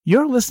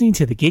You're listening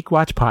to the Geek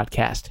Watch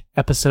Podcast,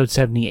 episode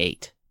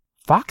 78.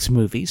 Fox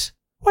movies?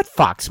 What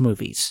Fox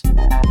movies?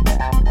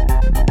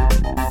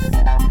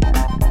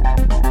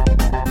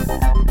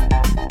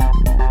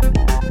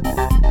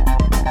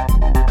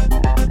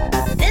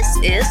 This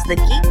is the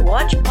Geek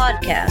Watch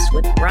Podcast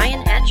with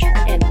Brian Hatcher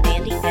and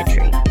Mandy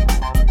Petrie.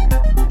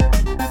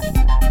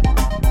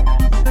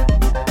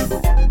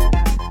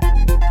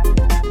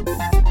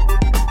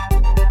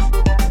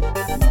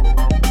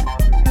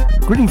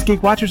 Greetings,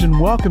 Geek Watchers, and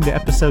welcome to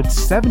episode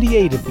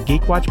 78 of the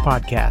Geek Watch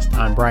Podcast.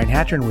 I'm Brian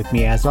Hatcher, and with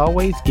me, as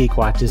always, Geek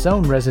Watch's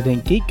own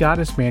resident geek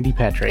goddess, Mandy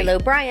Petrie. Hello,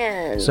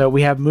 Brian. So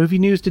we have movie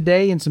news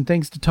today and some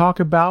things to talk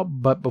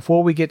about, but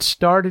before we get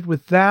started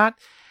with that,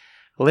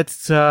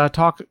 let's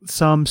talk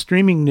some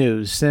streaming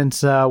news,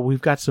 since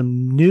we've got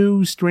some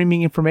new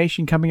streaming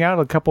information coming out.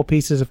 A couple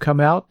pieces have come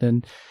out,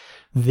 and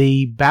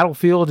the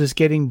battlefield is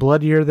getting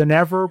bloodier than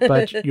ever,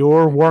 but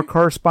your war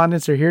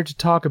correspondents are here to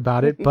talk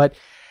about it. But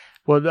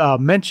well,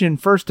 mention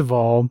first of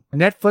all,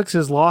 Netflix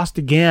has lost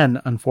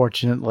again,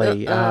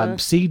 unfortunately.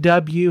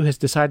 CW has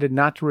decided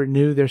not to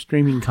renew their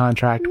streaming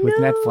contract with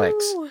Netflix.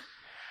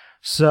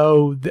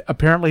 So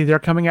apparently they're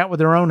coming out with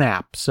their own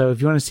app. So if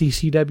you want to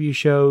see CW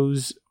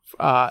shows,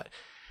 the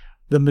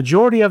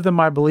majority of them,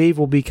 I believe,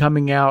 will be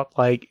coming out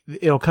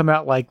it'll come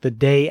out like the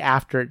day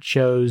after it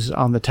shows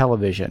on the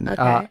television,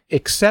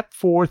 except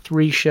for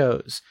 3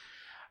 shows.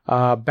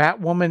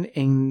 Batwoman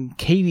and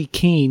KATY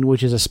KEENE,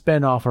 which is a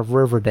spinoff of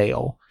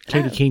Riverdale.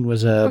 KATY KEENE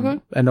was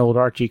an old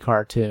Archie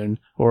cartoon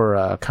or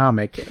a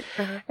comic,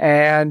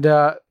 and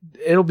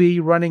it'll be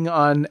running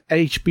on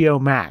HBO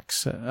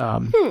Max.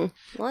 Well,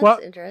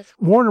 that's interesting.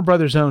 Warner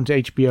Brothers owns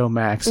HBO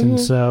Max, and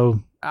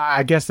so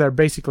I guess they're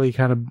basically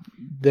kind of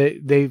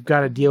they've got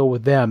to deal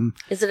with them.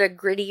 Is it a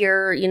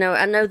grittier?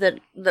 I know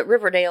that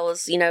Riverdale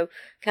is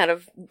kind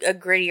of a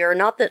grittier.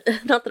 Not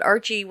that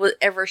Archie was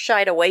ever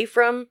shied away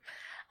from.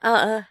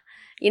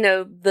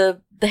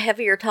 The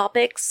heavier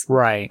topics.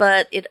 Right.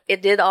 But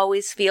it did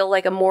always feel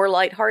like a more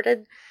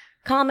lighthearted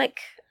comic.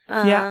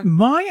 Yeah,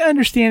 my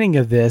understanding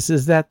of this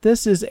is that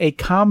this is a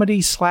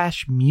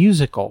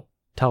comedy/musical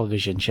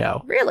television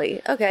show.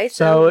 Really? Okay.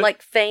 So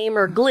like Fame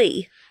or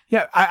Glee.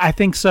 Yeah, I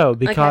think so,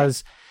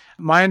 because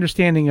my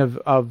understanding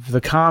of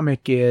the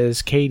comic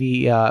is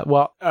Katie,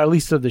 or at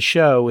least of the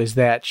show, is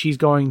that she's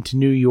going to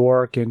New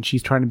York and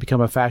she's trying to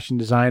become a fashion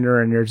designer,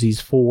 and there's these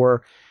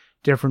 4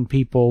 different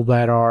people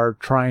that are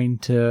trying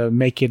to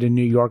make it in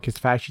New York as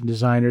fashion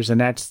designers, and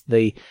that's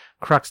the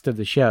crux of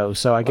the show.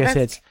 So I guess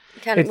it's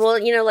kind of,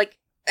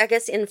 I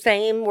guess in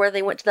Fame, where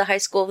they went to the High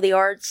School of the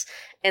Arts,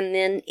 and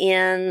then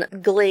in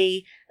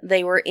Glee,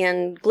 they were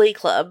in Glee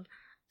Club.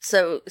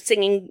 So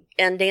singing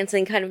and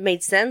dancing kind of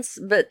made sense,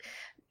 but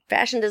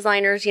fashion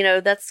designers,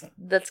 that's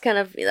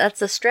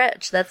a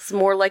stretch. That's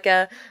more like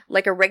a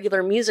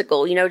regular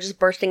musical, just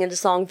bursting into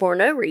song for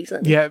no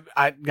reason. Yeah,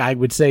 I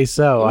would say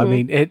so. I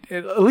mean, it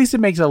at least it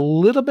makes a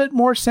little bit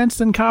more sense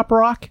than Cop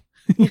Rock.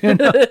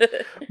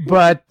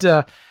 But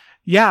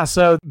yeah,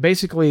 so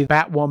basically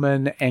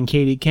Batwoman and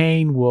KATY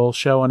KEENE will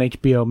show on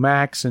HBO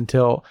Max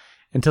until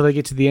they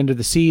get to the end of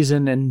the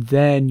season, and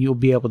then you'll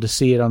be able to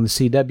see it on the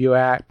CW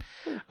app.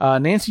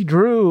 Nancy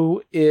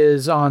Drew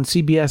is on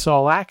CBS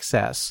All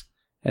Access,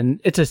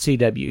 and it's a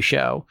CW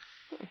show,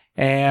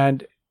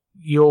 and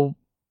you'll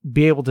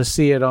be able to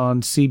see it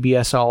on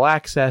CBS All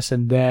Access,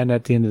 and then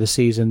at the end of the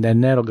season,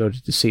 then that'll go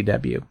to the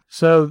CW.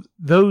 So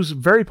those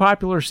very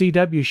popular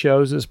CW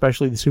shows,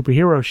 especially the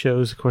superhero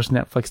shows, of course,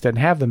 Netflix doesn't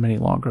have them any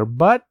longer,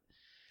 but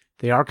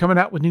they are coming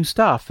out with new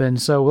stuff. And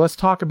so let's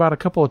talk about a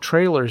couple of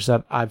trailers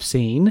that I've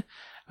seen.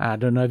 I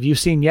don't know if you've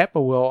seen yet,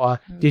 but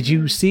did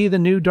you see the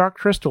new Dark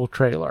Crystal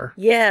trailer?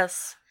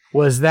 Yes.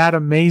 Was that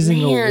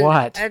amazing or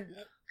what?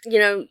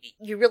 You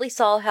really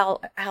saw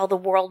how the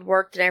world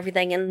worked and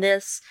everything in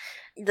this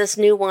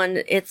new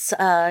one. It's,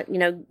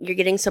 you're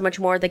getting so much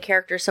more of the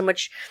character, so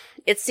much,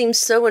 it seems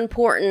so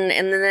important.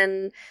 And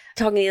then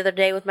talking the other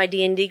day with my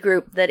D&D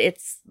group that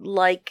it's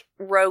like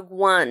Rogue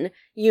One.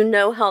 You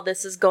know how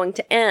this is going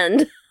to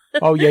end.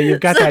 Oh yeah,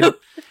 you've got that.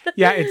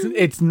 Yeah,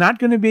 it's not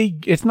going to be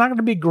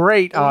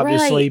great,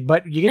 obviously,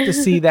 but you get to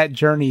see that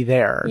journey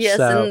there. Yes,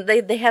 so. And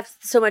they have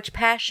so much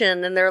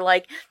passion, and they're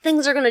like,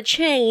 things are going to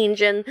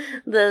change, and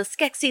the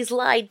Skeksis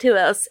lied to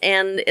us,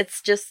 and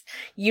it's just,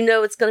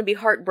 it's going to be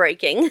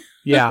heartbreaking.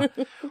 Yeah.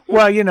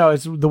 Well,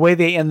 it's the way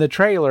they end the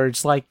trailer.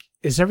 It's like,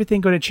 is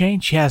everything going to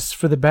change? Yes,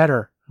 for the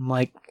better. I'm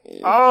like,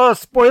 oh,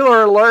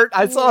 spoiler alert!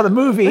 I saw the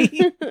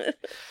movie.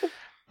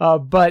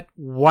 But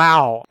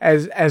wow,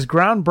 as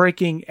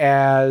groundbreaking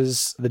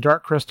as the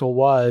Dark Crystal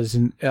was,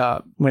 and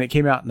when it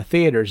came out in the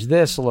theaters,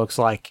 this looks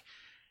like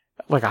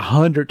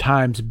 100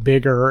 times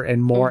bigger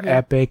and more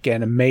epic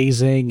and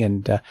amazing,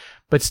 and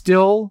but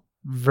still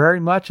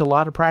very much a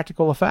lot of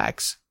practical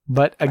effects.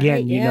 But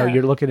again,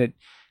 you're looking at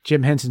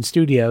Jim Henson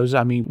Studios.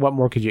 I mean, what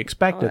more could you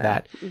expect of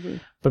that? Mm-hmm.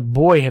 But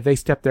boy, have they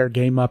stepped their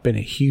game up in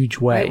a huge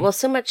way. Right. Well,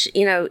 so much,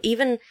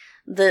 even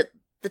the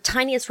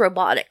tiniest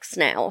robotics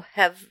now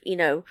have,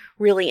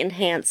 really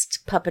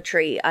enhanced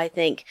puppetry, I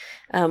think,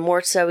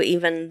 more so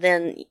even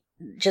than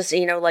just,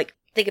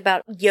 think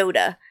about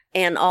Yoda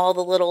and all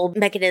the little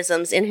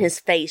mechanisms in his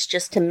face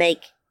just to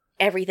make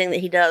everything that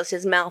he does,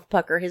 his mouth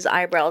pucker, his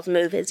eyebrows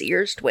move, his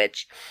ears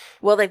twitch.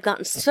 Well, they've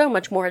gotten so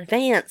much more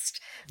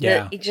advanced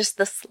that just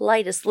the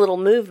slightest little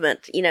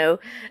movement,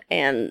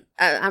 and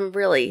I'm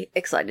really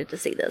excited to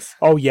see this.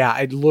 Oh, yeah,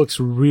 it looks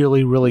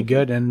really, really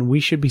good, and we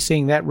should be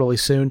seeing that really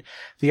soon.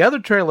 The other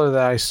trailer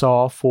that I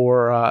saw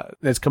for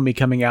that's going to be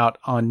coming out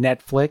on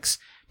Netflix,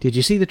 did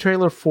you see the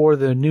trailer for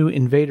the new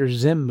Invader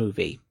Zim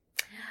movie?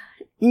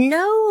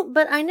 No,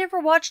 but I never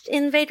watched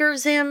Invader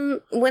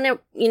Zim when it,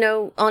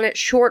 on its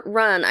short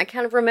run. I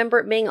kind of remember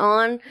it being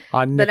on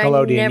Nickolodean, but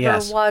I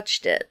never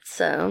watched it.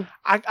 So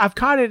I've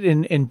caught it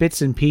in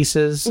bits and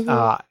pieces.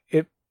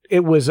 Mm-hmm.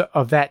 It was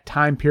of that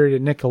time period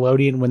at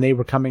Nickelodeon when they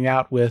were coming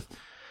out with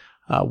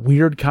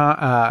weird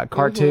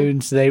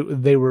cartoons.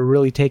 Mm-hmm. They were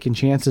really taking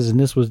chances, and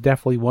this was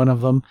definitely one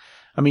of them.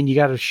 I mean, you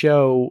got a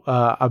show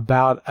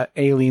about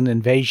alien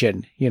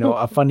invasion.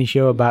 A funny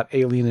show about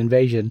alien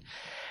invasion.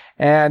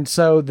 And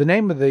so the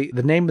name of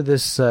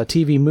this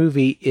TV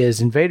movie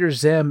is Invader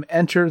Zim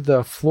Enter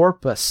the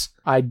Florpus.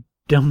 I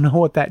don't know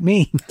what that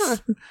means. Huh.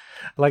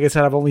 Like I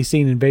said, I've only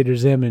seen Invader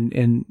Zim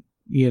in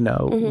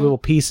little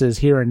pieces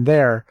here and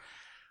there,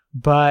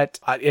 but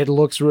it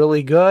looks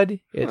really good.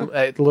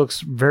 It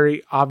looks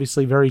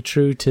obviously very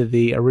true to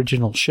the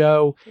original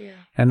show. Yeah.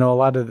 I know a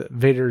lot of the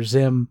Invader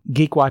Zim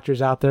geek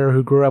watchers out there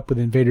who grew up with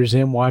Invader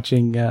Zim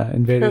watching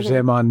Invader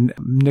Zim on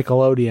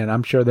Nickelodeon.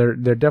 I'm sure they're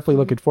definitely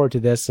looking forward to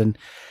this, and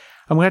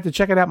I'm going to have to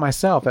check it out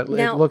myself. It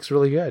looks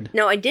really good.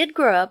 No, I did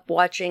grow up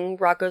watching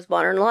Rocko's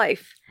Modern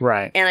Life.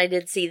 Right. And I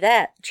did see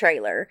that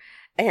trailer.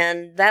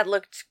 And that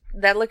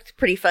looked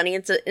pretty funny.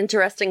 It's an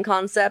interesting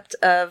concept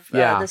of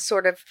this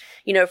sort of,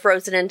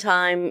 frozen in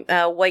time,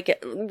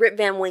 Rip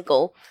Van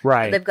Winkle.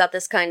 Right. They've got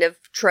this kind of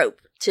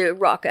trope to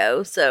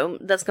Rocko. So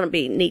that's going to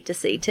be neat to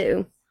see,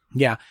 too.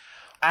 Yeah.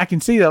 I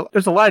can see that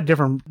there's a lot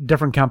of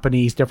different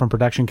companies, different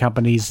production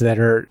companies that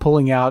are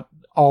pulling out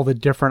all the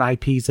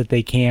different IPs that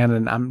they can,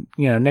 and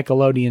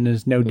Nickelodeon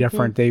is no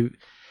different. They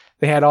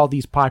had all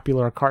these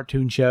popular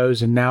cartoon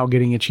shows, and now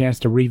getting a chance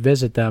to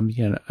revisit them,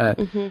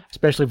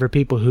 especially for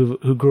people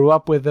who grew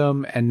up with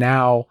them, and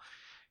now,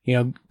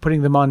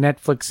 putting them on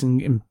Netflix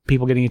and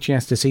people getting a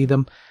chance to see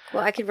them.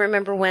 Well, I can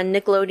remember when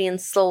Nickelodeon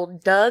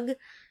sold Doug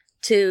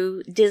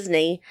to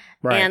Disney,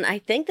 and I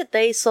think that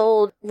they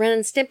sold Ren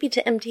and Stimpy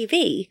to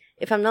MTV,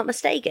 if I'm not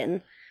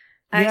mistaken.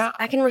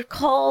 I can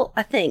recall,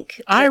 I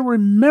think. I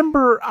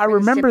remember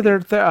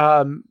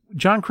that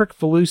John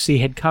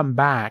Kricfalusi had come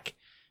back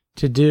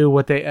to do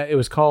what it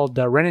was called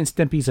Ren and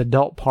Stimpy's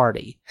Adult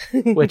Party,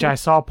 which I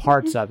saw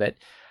parts of it.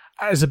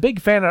 I was a big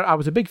fan of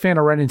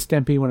Ren and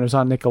Stimpy when it was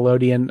on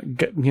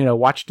Nickelodeon.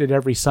 Watched it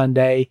every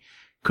Sunday.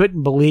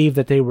 Couldn't believe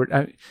that they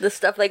were the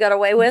stuff they got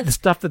away with. The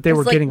stuff that they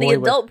were getting away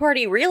with. The Adult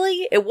Party,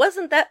 really? It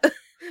wasn't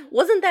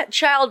that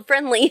child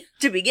friendly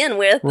to begin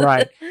with.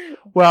 Right.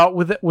 Well,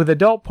 with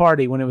Adult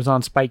Party, when it was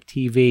on Spike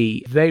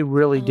TV, they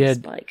really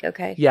did. Spike,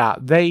 okay. Yeah,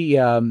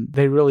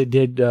 they really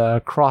did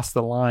cross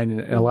the line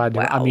in a lot of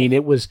different. I mean,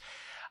 it was,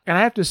 and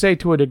I have to say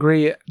to a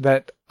degree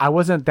that I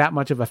wasn't that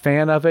much of a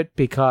fan of it,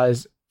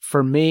 because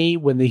for me,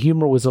 when the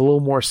humor was a little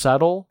more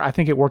subtle, I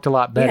think it worked a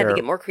lot better. You had to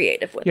get more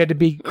creative with it. You had to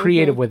be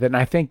creative with it, and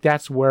I think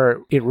that's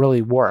where it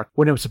really worked.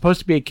 When it was supposed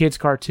to be a kid's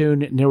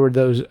cartoon, and there were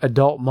those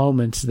adult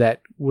moments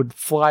that would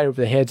fly over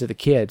the heads of the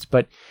kids.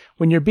 But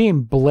when you're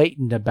being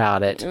blatant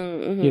about it,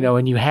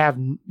 and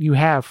you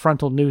have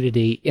frontal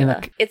nudity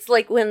it's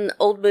like when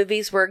old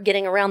movies were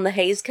getting around the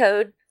Hays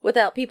Code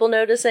without people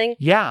noticing.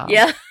 Yeah.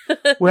 Yeah.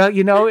 Well,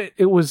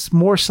 it was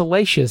more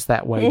salacious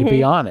that way, to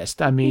be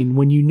honest. I mean,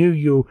 when you knew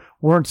you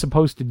weren't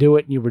supposed to do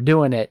it and you were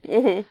doing it,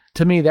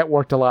 to me, that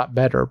worked a lot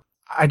better.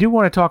 I do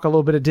want to talk a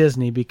little bit of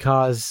Disney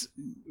because,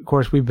 of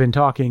course, we've been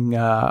talking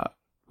a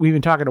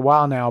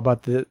while now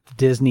about the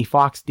Disney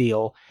Fox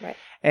deal. Right.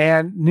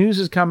 And news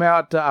has come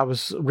out. I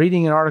was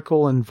reading an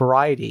article in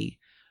Variety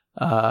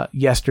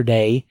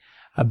yesterday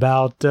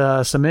about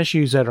some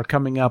issues that are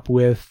coming up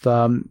with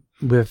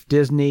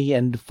Disney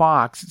and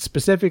Fox,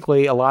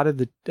 specifically a lot of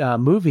the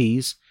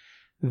movies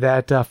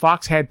that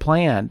Fox had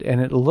planned, and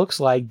it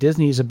looks like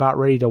Disney's about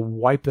ready to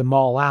wipe them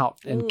all out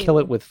and kill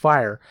it with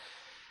fire.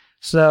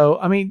 So,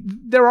 I mean,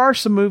 there are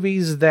some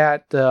movies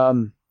that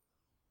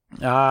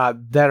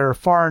are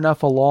far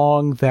enough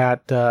along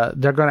that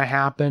they're going to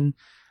happen.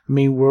 I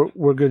mean,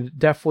 we're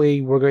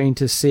going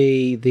to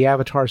see the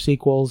Avatar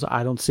sequels.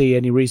 I don't see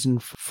any reason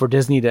for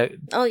Disney to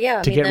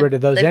get rid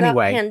of those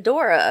anyway. They've got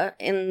Pandora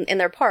in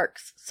their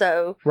parks,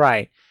 so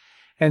right,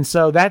 and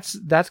so that's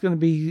going to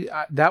be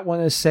that one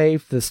is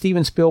safe. The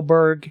Steven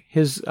Spielberg,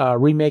 his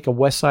remake of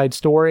West Side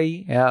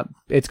Story,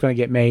 it's going to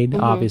get made,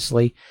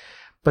 obviously,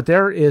 but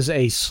there is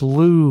a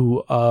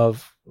slew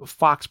of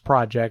Fox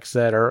projects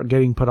that are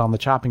getting put on the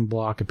chopping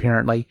block.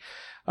 Apparently.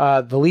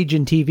 The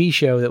Legion TV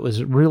show that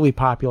was really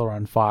popular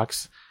on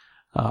Fox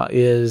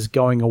is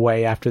going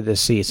away after this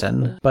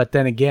season. But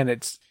then again,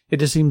 it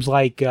just seems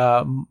like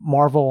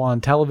Marvel on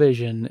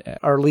television,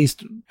 or at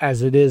least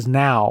as it is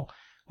now,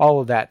 all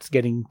of that's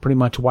getting pretty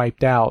much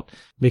wiped out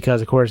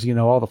because, of course,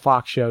 all the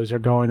Fox shows are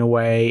going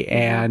away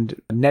and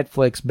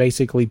Netflix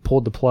basically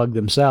pulled the plug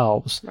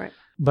themselves. Right.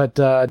 But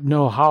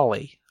Noah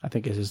Hawley, I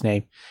think is his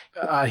name,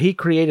 he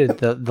created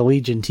the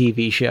Legion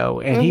TV show,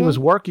 and he was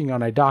working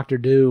on a Doctor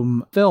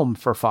Doom film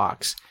for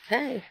Fox.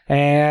 Okay.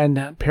 And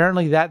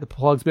apparently the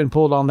plug's been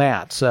pulled on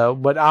that. So,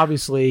 but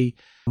obviously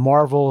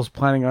Marvel's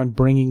planning on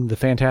bringing the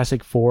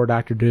Fantastic Four,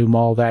 Doctor Doom,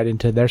 all that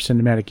into their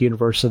cinematic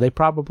universe. So they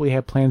probably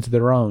have plans of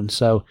their own.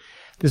 So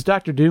this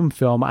Doctor Doom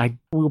film,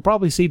 we'll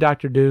probably see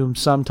Doctor Doom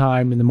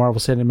sometime in the Marvel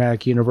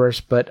Cinematic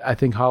Universe, but I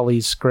think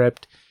Hawley's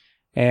script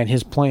and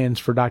his plans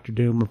for Doctor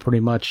Doom are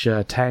pretty much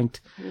tanked.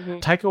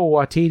 Taika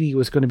Waititi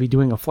was going to be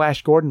doing a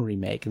Flash Gordon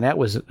remake, and that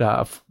was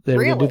they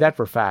were going to do that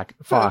for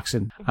Fox,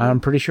 and I'm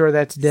pretty sure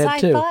that's dead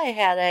too. Sci-Fi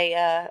had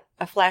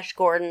a Flash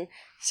Gordon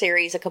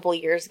series a couple of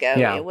years ago.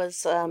 Yeah. It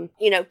was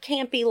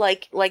campy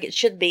like it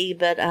should be,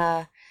 but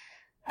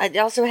it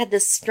also had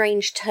this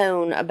strange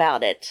tone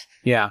about it.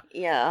 Yeah.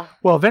 Yeah.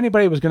 Well, if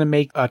anybody was going to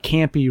make a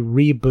campy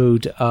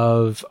reboot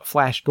of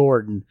Flash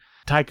Gordon,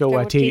 Taika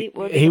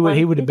Waititi, he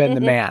would have been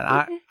the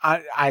man.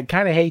 I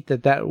kind of hate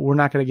that we're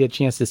not going to get a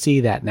chance to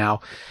see that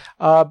now.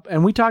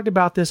 And we talked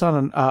about this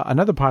on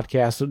another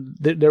podcast.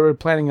 They were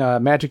planning a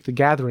Magic the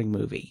Gathering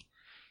movie.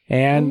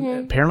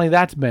 And apparently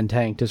that's been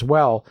tanked as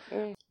well.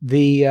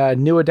 The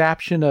new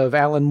adaptation of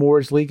Alan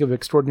Moore's League of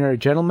Extraordinary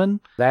Gentlemen,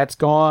 that's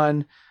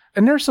gone.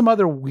 And there's some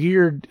other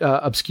weird,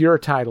 obscure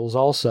titles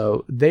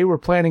also. They were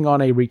planning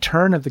on a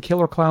Return of the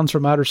Killer Clowns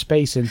from Outer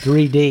Space in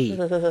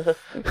 3D.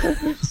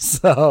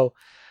 So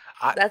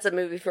that's a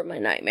movie for my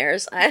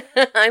nightmares.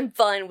 I'm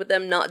fine with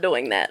them not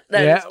doing that.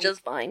 That is just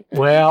fine.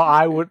 Well,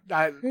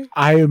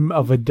 I am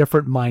of a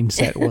different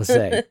mindset, we'll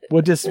say.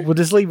 We'll just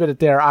leave it at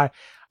there.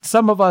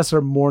 Some of us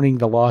are mourning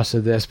the loss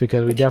of this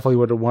because we definitely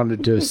would have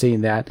wanted to have seen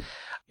that.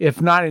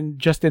 If not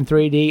just in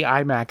 3D,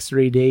 IMAX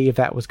 3D, if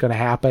that was going to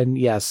happen,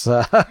 yes,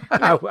 I would have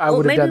done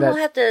that. Maybe we'll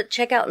have to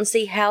check out and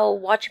see how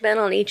Watchmen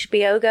on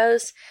HBO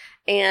goes.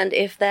 And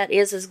if that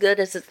is as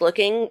good as it's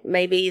looking,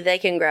 maybe they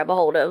can grab a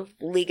hold of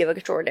League of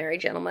Extraordinary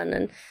Gentlemen,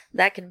 and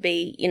that could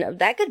be,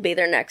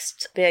 their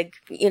next big,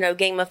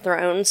 Game of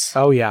Thrones.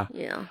 Oh, yeah.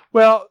 Yeah.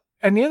 Well,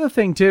 and the other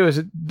thing, too, is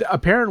that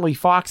apparently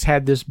Fox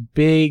had this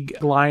big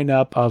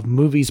lineup of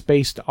movies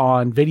based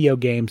on video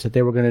games that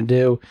they were going to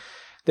do.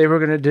 They were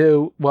going to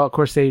do, well, of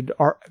course, they've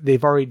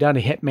already done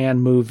a Hitman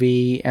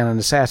movie and an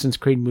Assassin's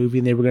Creed movie,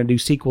 and they were going to do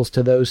sequels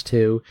to those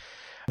two.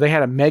 They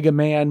had a Mega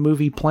Man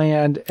movie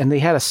planned, and they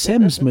had a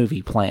Sims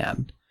movie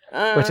planned,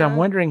 which I'm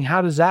wondering,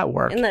 how does that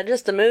work? Isn't that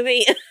just a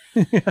movie?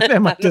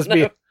 That might just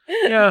be...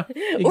 Yeah.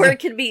 Or it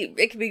could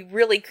be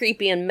really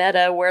creepy and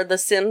meta where the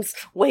Sims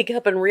wake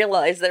up and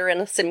realize they're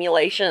in a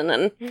simulation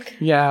and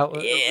yeah.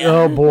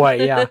 Oh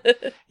boy, yeah.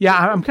 Yeah,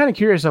 I'm kind of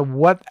curious of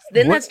what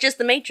that's just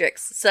the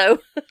Matrix. So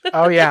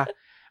oh yeah.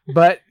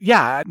 But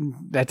yeah,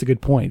 that's a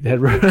good point.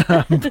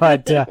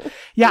 But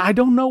yeah, I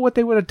don't know what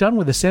they would have done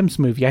with the Sims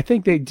movie. I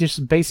think they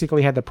just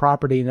basically had the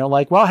property and they're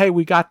like, well, hey,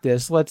 we got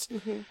this. Let's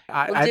we'll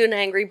do an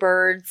Angry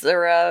Birds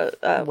or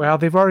a well,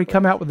 they've already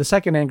come out with the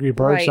second Angry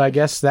Birds, right. So I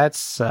guess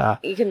that's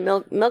you can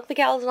milk the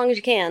cow as long as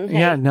you can. Hey.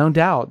 Yeah, no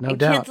doubt.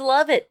 Kids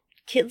love it.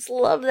 Kids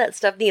love that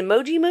stuff. The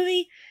Emoji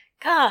Movie,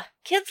 God,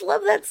 kids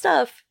love that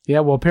stuff.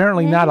 Yeah, well,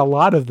 apparently not a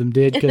lot of them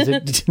did because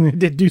it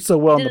did do so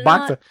well in the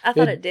box. I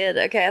thought it did.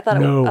 Okay, I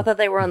thought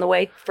they were on the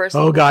way first.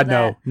 Oh God,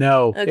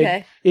 no.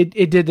 Okay,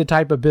 it did the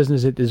type of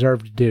business it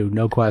deserved to do,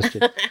 no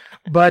question.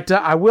 But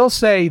I will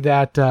say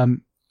that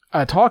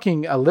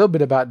talking a little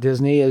bit about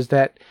Disney is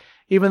that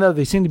even though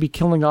they seem to be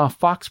killing off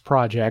Fox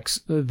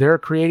projects, they're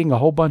creating a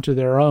whole bunch of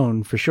their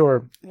own for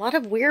sure. A lot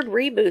of weird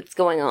reboots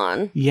going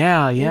on.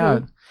 Yeah.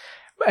 Mm-hmm.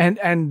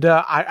 And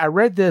I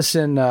read this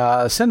in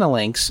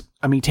Cinelinx.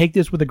 I mean, take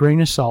this with a grain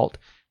of salt.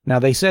 Now,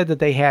 they said that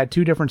they had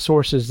two different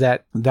sources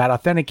that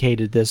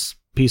authenticated this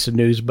piece of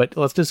news, but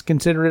let's just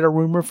consider it a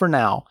rumor for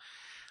now.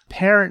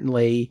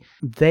 Apparently,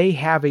 they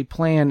have a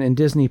plan in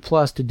Disney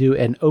Plus to do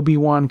an Obi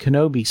Wan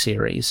Kanobi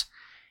series,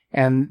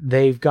 and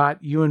they've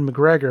got Ewan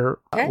McGregror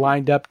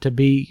lined up to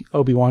be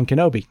Obi Wan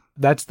Kenobi.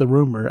 That's the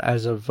rumor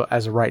as of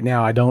right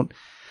now. It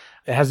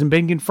hasn't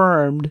been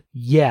confirmed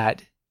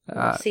yet.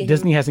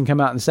 Disney hasn't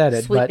come out and said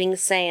it. Sweeping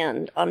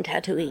sand on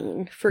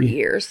Tatooine for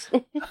years.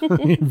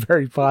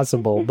 Very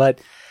possible. But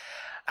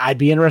I'd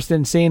be interested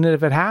in seeing it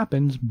if it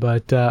happens.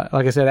 But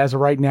like I said, as of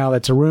right now,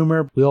 that's a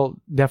rumor.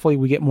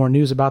 We get more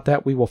news about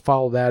that. We will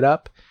follow that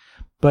up.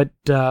 But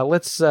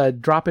let's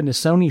drop into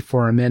Sony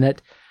for a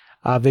minute.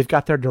 They've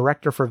got their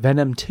director for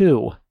Venom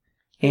 2,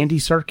 Andy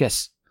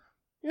Serkis.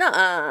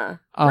 Nuh-uh.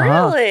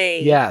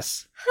 Really?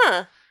 Yes.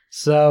 Huh.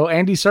 So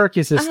Andy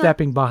Serkis is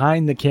stepping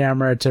behind the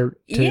camera to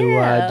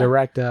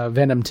direct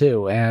Venom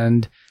 2,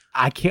 and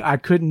I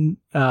couldn't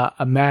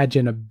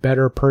imagine a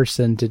better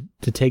person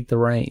to take the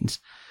reins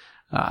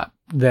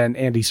than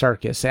Andy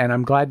Serkis, and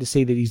I'm glad to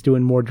see that he's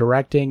doing more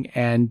directing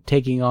and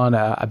taking on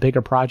a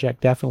bigger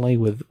project, definitely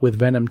with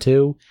Venom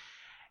 2,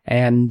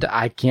 and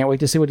I can't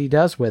wait to see what he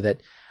does with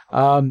it.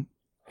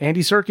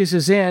 Andy Serkis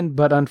is in,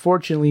 but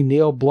unfortunately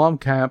Neill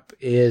Blomkamp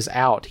is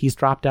out. He's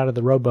dropped out of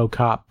the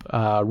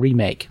Robocop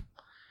remake.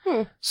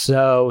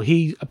 So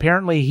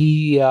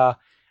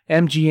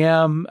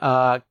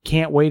MGM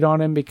can't wait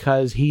on him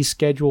because he's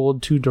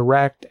scheduled to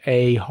direct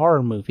a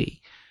horror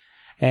movie.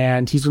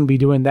 And he's going to be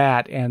doing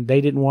that, and they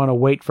didn't want to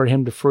wait for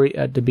him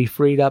to be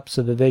freed up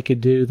so that they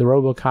could do the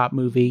Robocop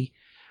movie,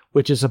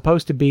 which is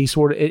supposed to be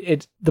sort of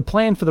it's the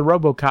plan for the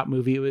Robocop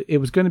movie. It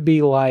was going to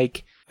be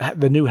like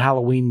the new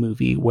Halloween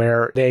movie,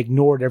 where they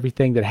ignored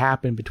everything that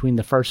happened between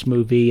the first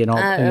movie and all.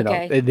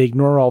 They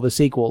ignore all the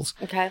sequels,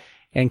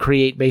 and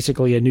create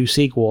basically a new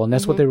sequel. And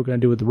that's what they were going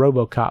to do with the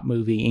Robocop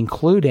movie,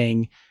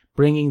 including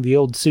bringing the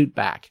old suit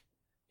back.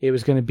 It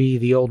was going to be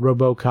the old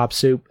Robocop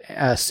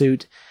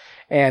suit.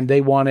 And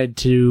they wanted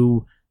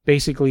to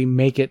basically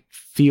make it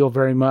feel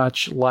very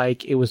much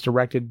like it was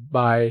directed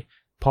by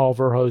Paul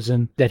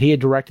Verhoeven, that he had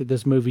directed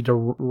this movie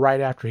right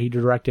after he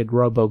directed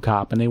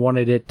Robocop. And they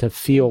wanted it to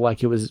feel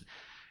like it was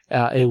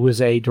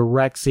a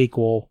direct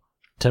sequel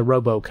to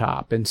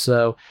Robocop. And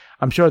so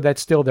I'm sure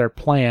that's still their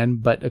plan.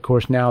 But of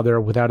course, now they're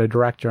without a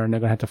director, and they're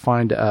going to have to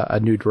find a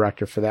new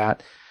director for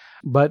that.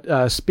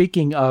 But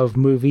speaking of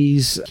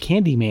movies,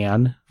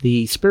 CANDYMAN,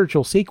 the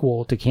spiritual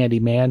sequel to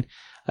CANDYMAN,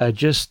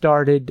 just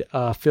started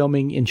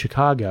filming in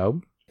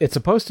Chicago. It's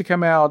supposed to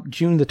come out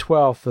June the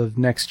 12th of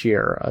next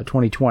year,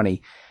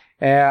 2020.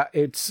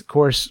 It's, of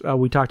course,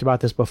 we talked about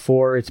this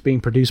before. It's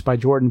being produced by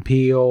Jordan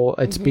Peele.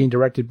 It's being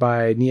directed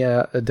by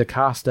Nia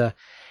DaCosta.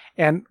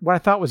 And what I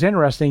thought was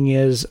interesting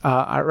is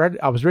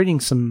I was reading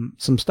some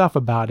stuff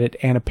about it,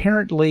 and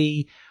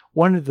apparently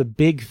one of the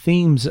big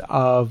themes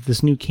of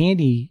this new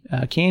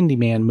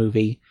CANDYMAN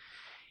movie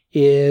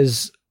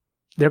is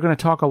they're going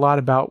to talk a lot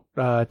about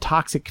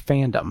toxic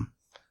fandom.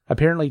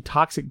 Apparently,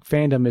 toxic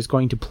fandom is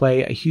going to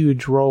play a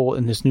huge role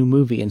in this new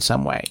movie in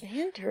some way.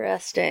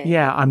 Interesting.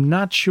 Yeah, I'm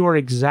not sure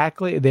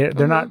exactly.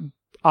 They're not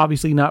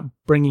obviously not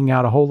bringing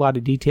out a whole lot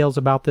of details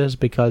about this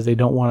because they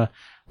don't want to.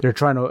 They're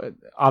trying to.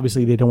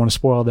 Obviously, they don't want to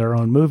spoil their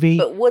own movie.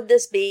 But would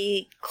this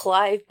be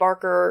Clive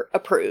Barker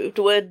approved?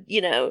 Would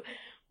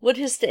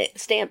his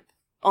stamp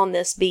on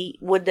this be?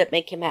 Would that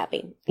make him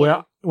happy?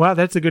 Well,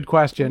 that's a good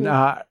question.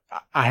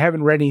 I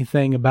haven't read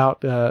anything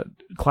about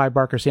Clive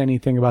Barker saying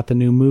anything about the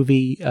new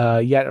movie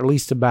yet, at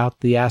least about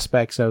the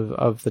aspects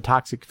of the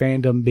toxic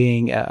fandom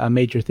being a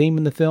major theme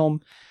in the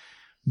film.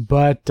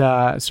 But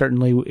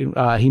certainly,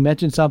 he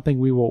mentioned something.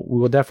 We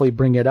will definitely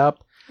bring it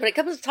up. When it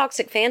comes to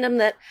toxic fandom,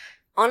 that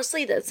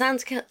honestly, that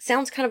sounds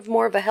kind of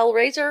more of a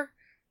Hellraiser,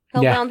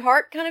 Hellbound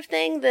Heart kind of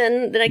thing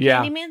than a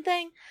Candyman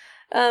thing.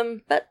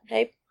 But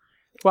hey.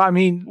 Well, I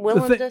mean,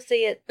 willing to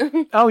see it.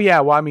 Oh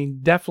yeah, well, I mean,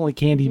 definitely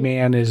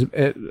Candyman is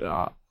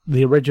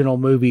the original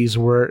movies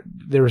were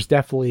there was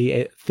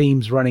definitely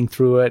themes running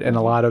through it and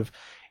a lot of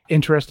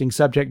interesting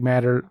subject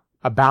matter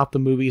about the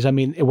movies. I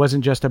mean, it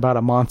wasn't just about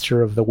a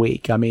monster of the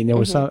week. I mean, there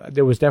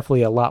was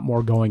definitely a lot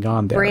more going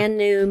on there. Brand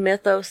new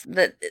mythos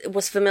that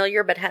was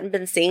familiar but hadn't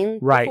been seen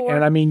right before.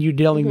 And I mean, you're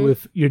dealing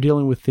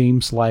with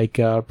themes like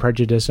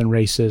prejudice and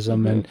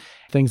racism and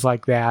things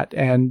like that.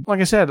 And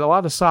like I said, a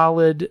lot of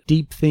solid,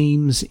 deep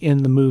themes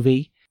in the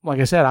movie. Like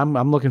I said,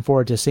 I'm looking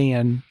forward to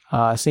seeing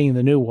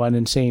the new one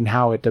and seeing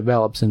how it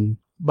develops.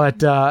 But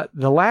the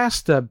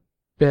last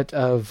bit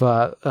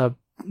of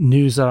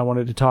news that I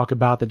wanted to talk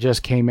about that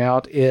just came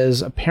out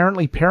is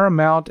apparently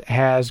Paramount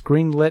has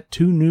greenlit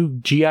 2 new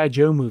G.I.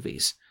 Joe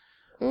movies,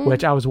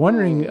 which I was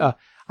wondering.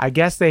 I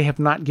guess they have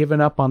not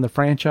given up on the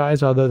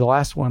franchise, although the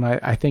last one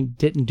I think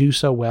didn't do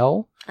so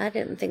well. I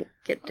didn't think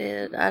it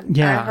did. I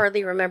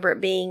hardly remember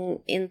it being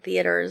in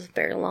theaters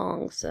very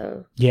long.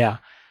 So yeah,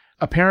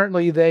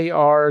 apparently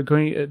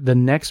the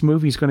next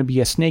movie is going to be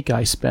a Snake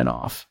Eyes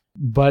spinoff.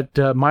 But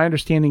my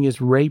understanding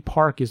is Ray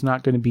Park is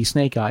not going to be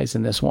Snake Eyes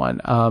in this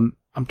one.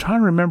 I'm trying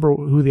to remember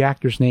who the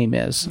actor's name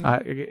is.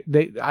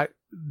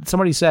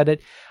 Somebody said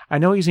it. I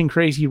know he's in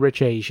Crazy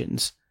Rich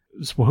Asians.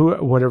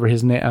 Whatever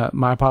his name.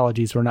 My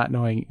apologies for not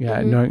knowing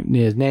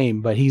his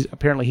name. But he's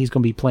going to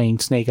be playing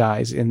Snake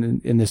Eyes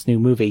in this new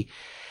movie.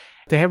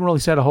 They haven't really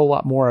said a whole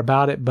lot more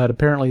about it, but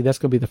apparently that's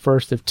going to be the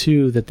first of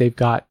 2 that they've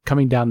got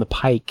coming down the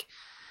pike.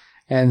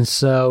 And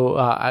so,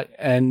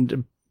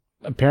 and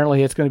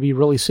apparently it's going to be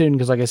really soon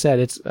because, like I said,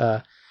 it's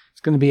going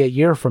to be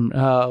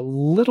a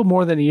little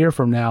more than a year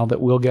from now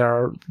that we'll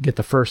get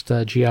the first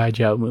G.I.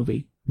 Joe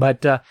movie.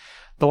 But the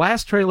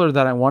last trailer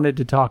that I wanted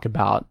to talk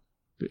about,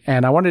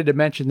 and I wanted to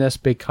mention this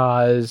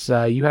because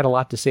you had a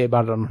lot to say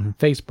about it on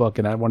Facebook,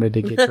 and I wanted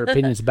to get your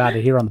opinions about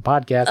it here on the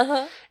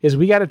podcast, is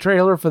we got a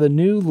trailer for the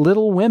new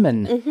Little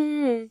Women.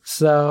 Mm-hmm.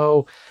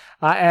 So,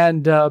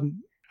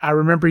 I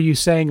remember you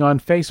saying on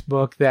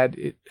Facebook that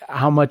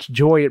how much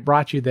joy it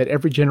brought you that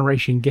every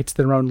generation gets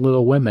their own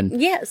Little Women.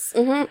 Yes.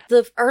 Mm-hmm.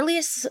 The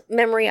earliest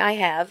memory I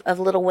have of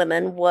Little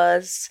Women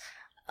was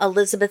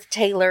Elizabeth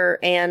Taylor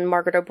and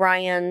Margaret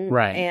O'Brien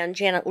and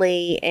Janet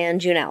Leigh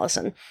and June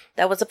Allison.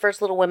 That was the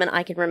first Little Women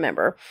I can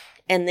remember.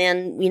 And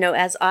then,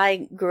 as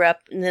I grew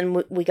up, and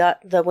then we got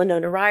the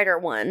Winona Ryder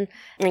one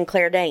and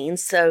Claire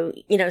Danes. So,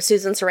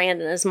 Susan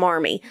Sarandon as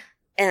Marmee.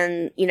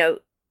 And,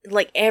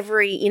 like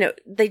every,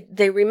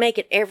 they remake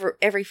it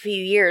every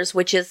few years,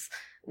 which is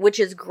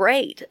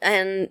great.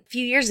 And a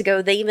few years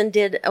ago, they even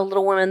did a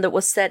Little Women that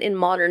was set in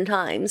modern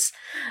times.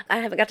 I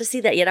haven't got to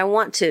see that yet. I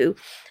want to,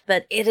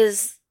 but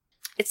it's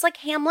like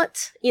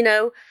Hamlet,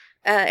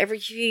 every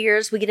few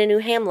years we get a new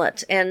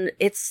Hamlet, and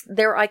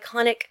they're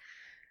iconic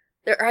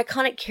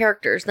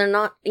characters. They're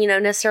not,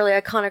 necessarily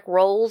iconic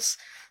roles.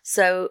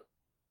 So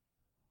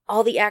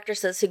all the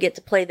actresses who get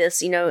to play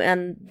this,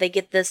 and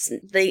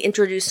they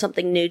introduce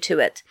something new to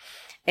it.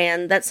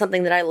 And that's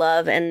something that I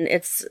love. And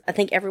I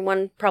think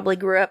everyone probably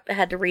grew up,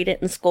 had to read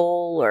it in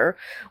school or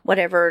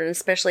whatever. And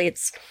especially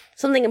it's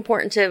something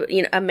important to,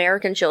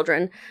 American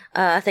children.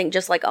 I think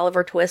just like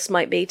Oliver Twist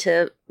might be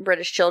to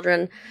British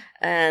children.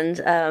 And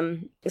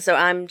so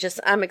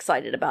I'm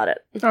excited about it.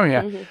 Oh,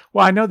 yeah. Mm-hmm.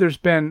 Well, I know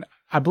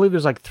I believe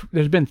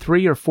there's been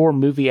 3 or 4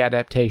 movie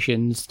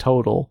adaptations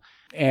total.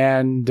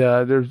 And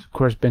there's, of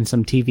course, been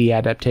some TV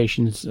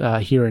adaptations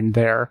here and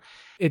there.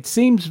 It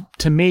seems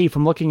to me,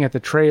 from looking at the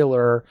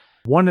trailer,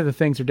 one of the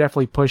things they're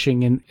definitely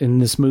pushing in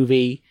this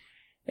movie,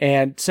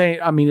 and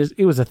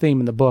it was a theme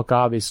in the book,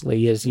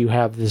 obviously, is you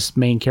have this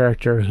main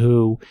character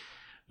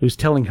who's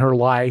telling her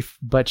life,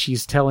 but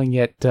she's telling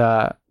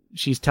the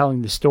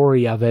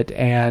story of it,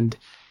 and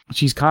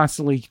she's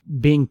constantly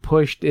being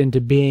pushed into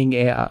being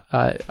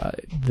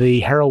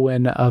the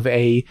heroine of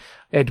a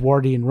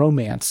Edwardian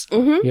romance,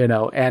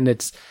 and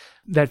it's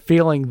that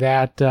feeling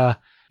that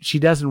she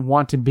doesn't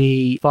want to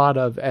be thought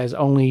of as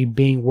only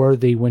being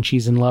worthy when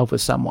she's in love with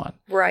someone.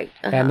 Right.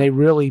 Uh-huh. And they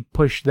really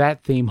push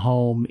that theme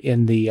home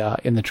in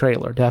the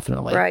trailer,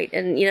 definitely. Right.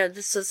 And,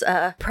 this is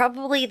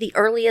probably the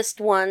earliest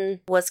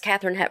one was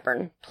Katharine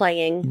Hepburn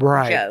playing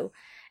Jo.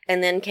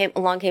 And then came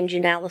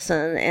June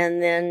Allison.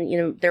 And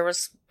then, there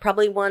was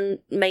probably one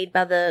made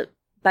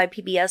by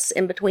PBS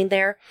in between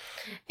there.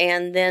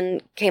 And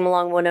then came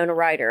along Winona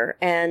Ryder.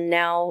 And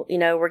now,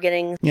 we're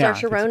getting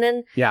Saoirse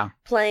Ronan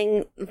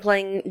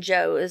playing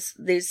Jo as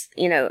these,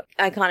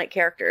 iconic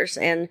characters,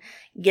 and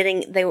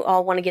they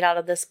all want to get out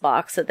of this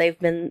box that they've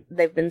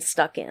been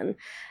stuck in.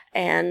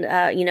 And,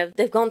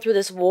 they've gone through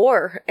this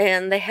war,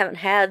 and they haven't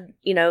had,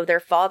 their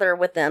father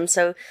with them.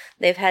 So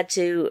they've had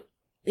to,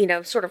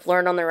 sort of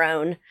learn on their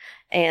own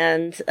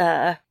and,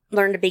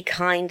 learn to be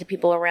kind to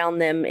people around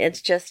them.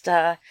 It's just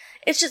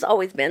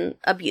always been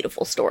a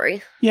beautiful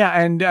story. Yeah.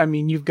 And I'm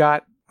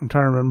trying to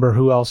remember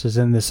who else is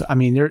in this.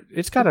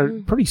 It's got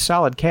a pretty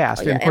solid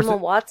cast. Oh, yeah. And of course,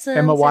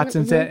 Emma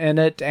Watson's in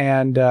it.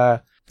 And,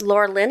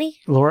 Laura Linney.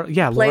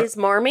 Plays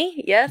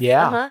Marmee. Yes.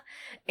 Yeah. Uh-huh.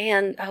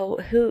 And,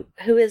 who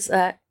is,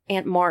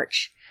 Aunt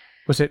March?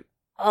 Was it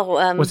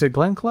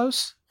Glenn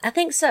Close? I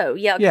think so.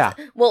 Yeah. Yeah.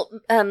 Well,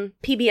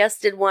 PBS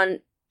did one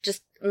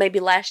just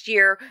maybe last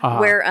year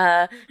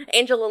where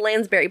Angela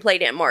Lansbury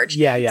played Aunt March.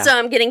 Yeah. So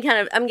I'm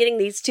getting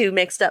these two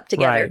mixed up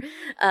together.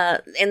 Right.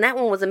 And that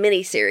one was a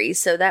mini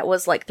series, so that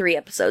was like 3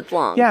 episodes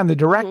long. Yeah, and the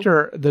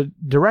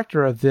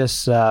director of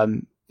this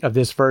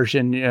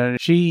version,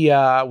 she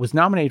was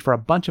nominated for a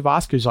bunch of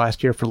Oscars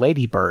last year for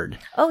Lady Bird.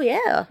 Oh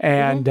yeah.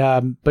 And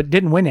but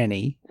didn't win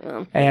any.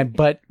 Oh.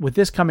 But with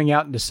this coming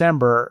out in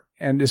December,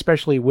 and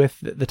especially with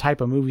the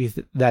type of movie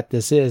that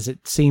this is,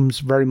 it seems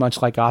very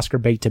much like Oscar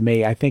bait to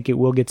me. I think it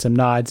will get some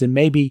nods and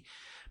maybe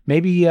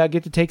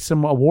get to take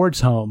some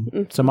awards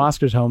home, some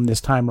Oscars home this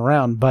time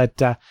around.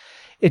 But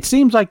it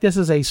seems like this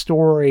is a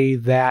story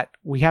that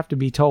we have to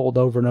be told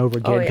over and over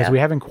again because we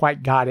haven't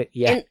quite got it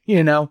yet,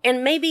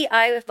 And maybe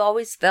I have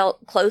always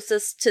felt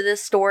closest to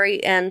this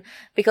story, and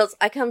because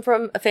I come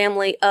from a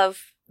family of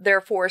there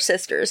are 4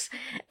 sisters,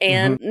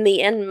 and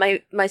me and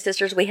my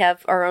sisters, we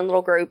have our own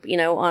little group,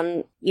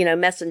 on,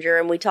 Messenger,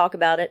 and we talk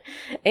about it,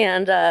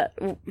 and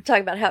we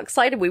talk about how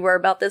excited we were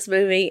about this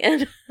movie,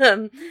 and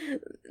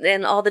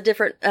all the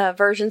different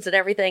versions and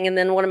everything. And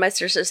then one of my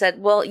sisters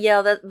said, "Well,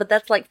 yeah, but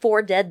that's like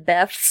 4 dead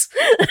Beths."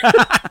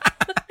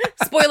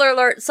 Spoiler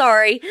alert!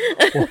 Sorry.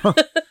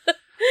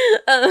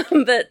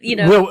 But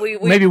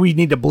maybe we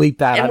need to bleep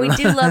that. And we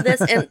do love this,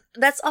 and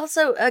that's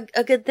also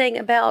a good thing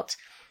about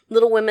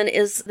Little Women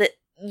is that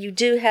you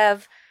do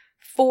have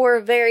 4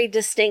 very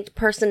distinct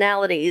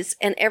personalities,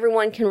 and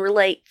everyone can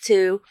relate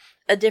to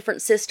a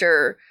different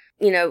sister.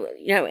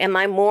 Am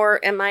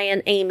I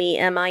an Amy?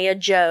 Am I a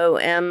Jo?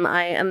 Am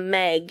I a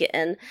Meg?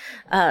 And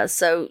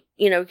so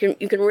you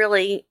can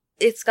really,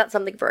 it's got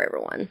something for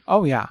everyone.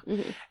 Oh yeah,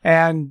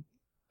 and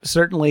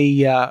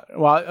certainly,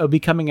 it'll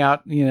be coming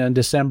out in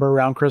December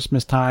around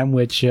Christmas time,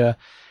 which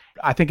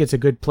I think it's a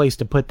good place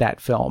to put that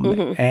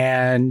film.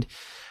 And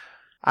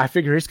I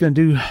figure it'll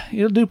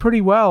do pretty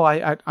well.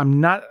 I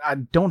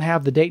don't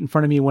have the date in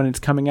front of me when it's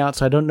coming out,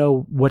 so I don't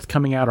know what's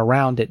coming out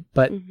around it.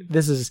 But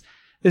this is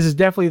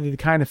definitely the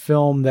kind of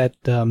film that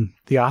the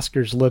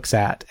Oscars looks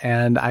at,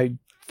 and I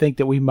think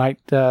that we might,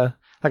 like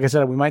I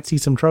said, we might see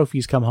some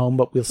trophies come home,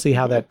 but we'll see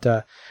how that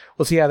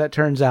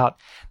turns out.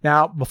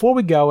 Now, before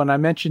we go, and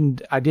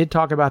I did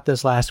talk about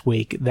this last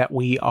week, that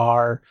we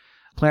are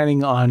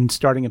planning on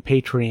starting a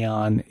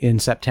Patreon in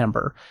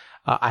September.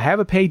 I have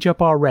a page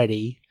up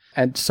already.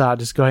 And so I'll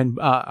just go ahead and,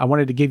 I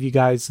wanted to give you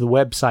guys the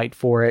website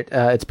for it.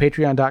 It's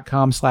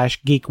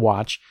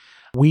patreon.com/geekwatch.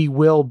 We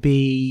will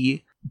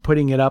be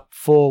putting it up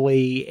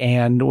fully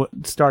and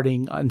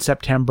starting in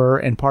September.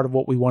 And part of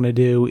what we want to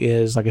do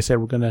is, like I said,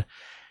 we're going to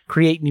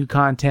create new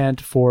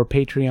content for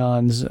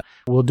Patreons.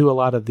 We'll do a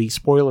lot of the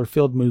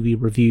spoiler-filled movie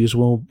reviews.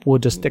 We'll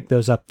just stick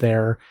those up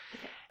there.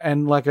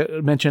 And like I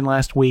mentioned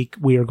last week,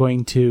 we are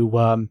going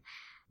to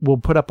we'll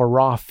put up a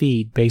raw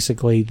feed,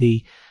 basically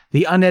the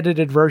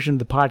unedited version of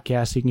the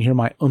podcast, so you can hear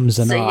my ums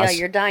and ahs. So yeah,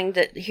 you're dying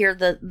to hear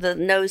the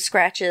nose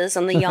scratches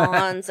and the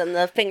yawns and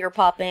the finger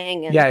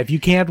popping. And, yeah, if you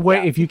can't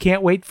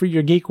wait for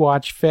your Geek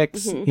Watch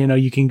fix,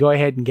 you can go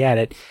ahead and get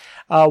it.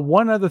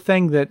 One other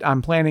thing that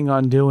I'm planning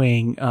on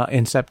doing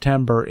in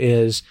September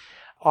is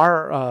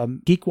our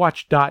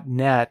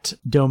geekwatch.net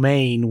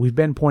domain. We've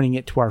been pointing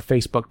it to our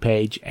Facebook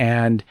page,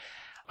 and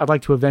I'd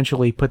like to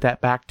eventually put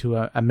that back to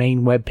a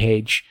main web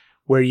page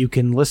where you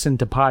can listen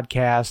to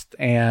podcasts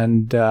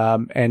and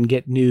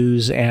get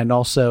news, and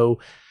also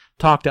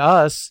talk to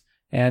us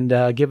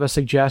and give us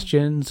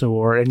suggestions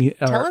or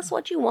tell us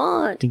what you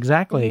want.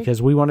 Exactly,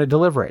 because we want to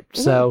deliver it.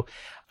 So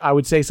I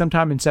would say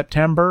sometime in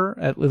September,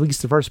 at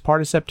least the first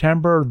part of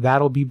September,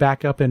 that'll be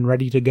back up and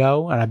ready to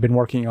go. And I've been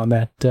working on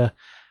that.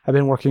 I've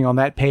been working on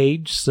that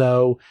page.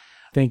 So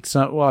I think,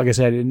 like I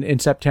said, in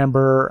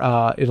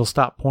September, it'll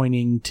stop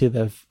pointing to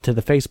the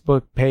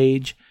Facebook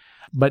page.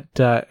 But,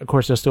 of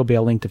course, there'll still be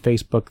a link to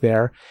Facebook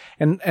there.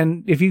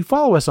 And if you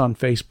follow us on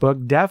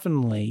Facebook,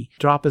 definitely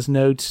drop us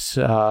notes,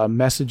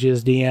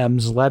 messages,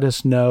 DMs. Let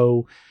us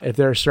know if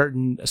there's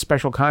certain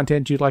special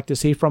content you'd like to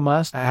see from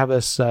us. Have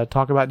us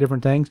talk about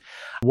different things.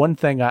 One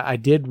thing I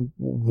did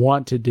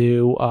want to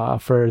do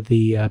for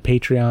the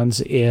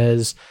Patreons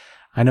is,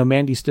 I know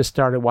Mandy's just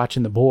started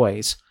watching The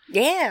Boys.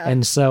 Yeah.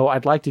 And so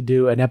I'd like to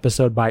do an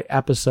episode by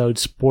episode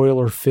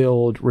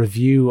spoiler-filled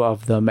review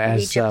of them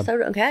as each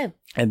episode. Okay.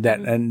 And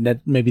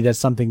that maybe that's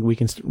something we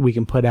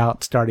can put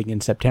out starting in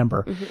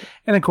September.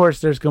 And of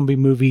course, there's going to be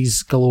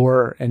movies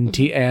galore and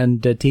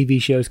TV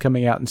shows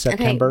coming out in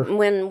September. And hey,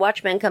 when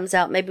Watchmen comes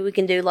out, maybe we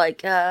can do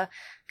like kind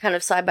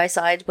of side by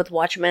sides with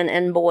Watchmen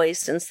and Boys,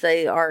 since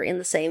they are in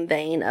the same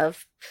vein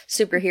of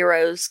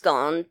superheroes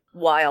gone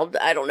wild.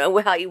 I don't know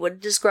how you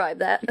would describe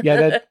that.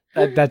 Yeah,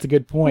 that's a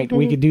good point.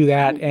 We could do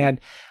that. And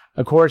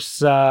of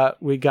course,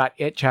 we got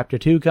It Chapter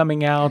 2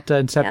 coming out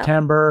in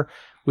September. Yeah.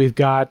 We've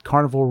got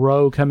Carnival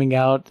Row coming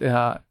out,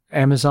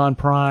 Amazon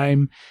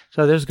Prime.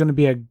 So there's going to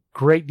be a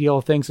great deal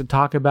of things to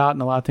talk about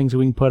and a lot of things that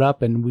we can put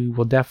up, and we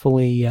will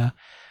definitely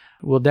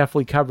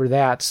cover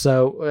that.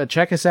 So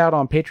check us out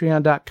on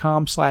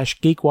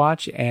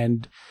patreon.com/geekwatch.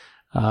 And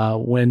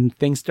when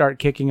things start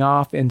kicking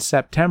off in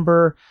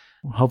September,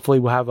 hopefully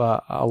we'll have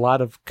a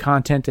lot of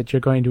content that you're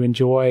going to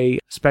enjoy,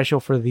 special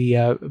for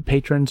the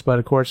patrons. But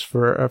of course,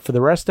 for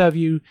the rest of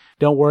you,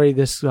 don't worry.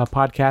 This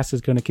podcast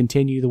is going to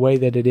continue the way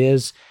that it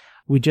is.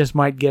 We just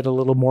might get a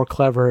little more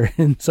clever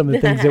in some of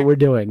the things that we're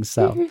doing.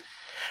 So,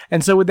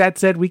 and so with that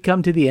said, we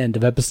come to the end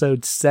of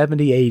episode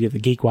 78 of the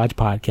Geek Watch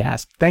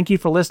podcast. Thank you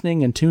for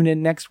listening, and tune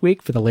in next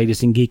week for the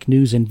latest in geek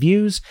news and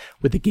views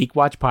with the Geek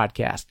Watch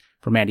podcast.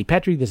 For Mandy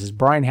Petrie, this is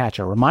Brian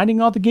Hatcher,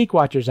 reminding all the Geek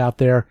Watchers out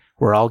there,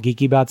 we're all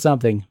geeky about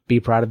something. Be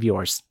proud of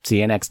yours.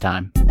 See you next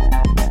time.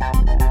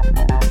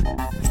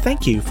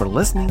 Thank you for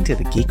listening to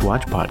the Geek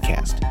Watch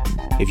podcast.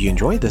 If you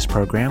enjoyed this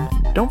program,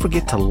 don't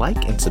forget to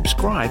like and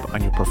subscribe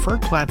on your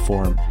preferred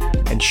platform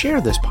and share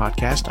this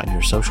podcast on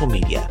your social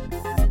media.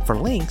 For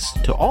links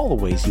to all the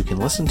ways you can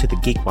listen to the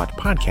Geek Watch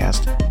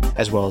podcast,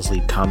 as well as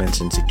leave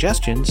comments and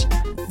suggestions,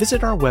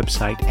 visit our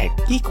website at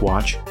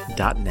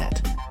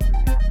geekwatch.net.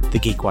 The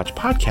Geek Watch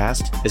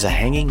podcast is a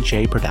Hanging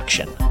J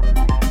production.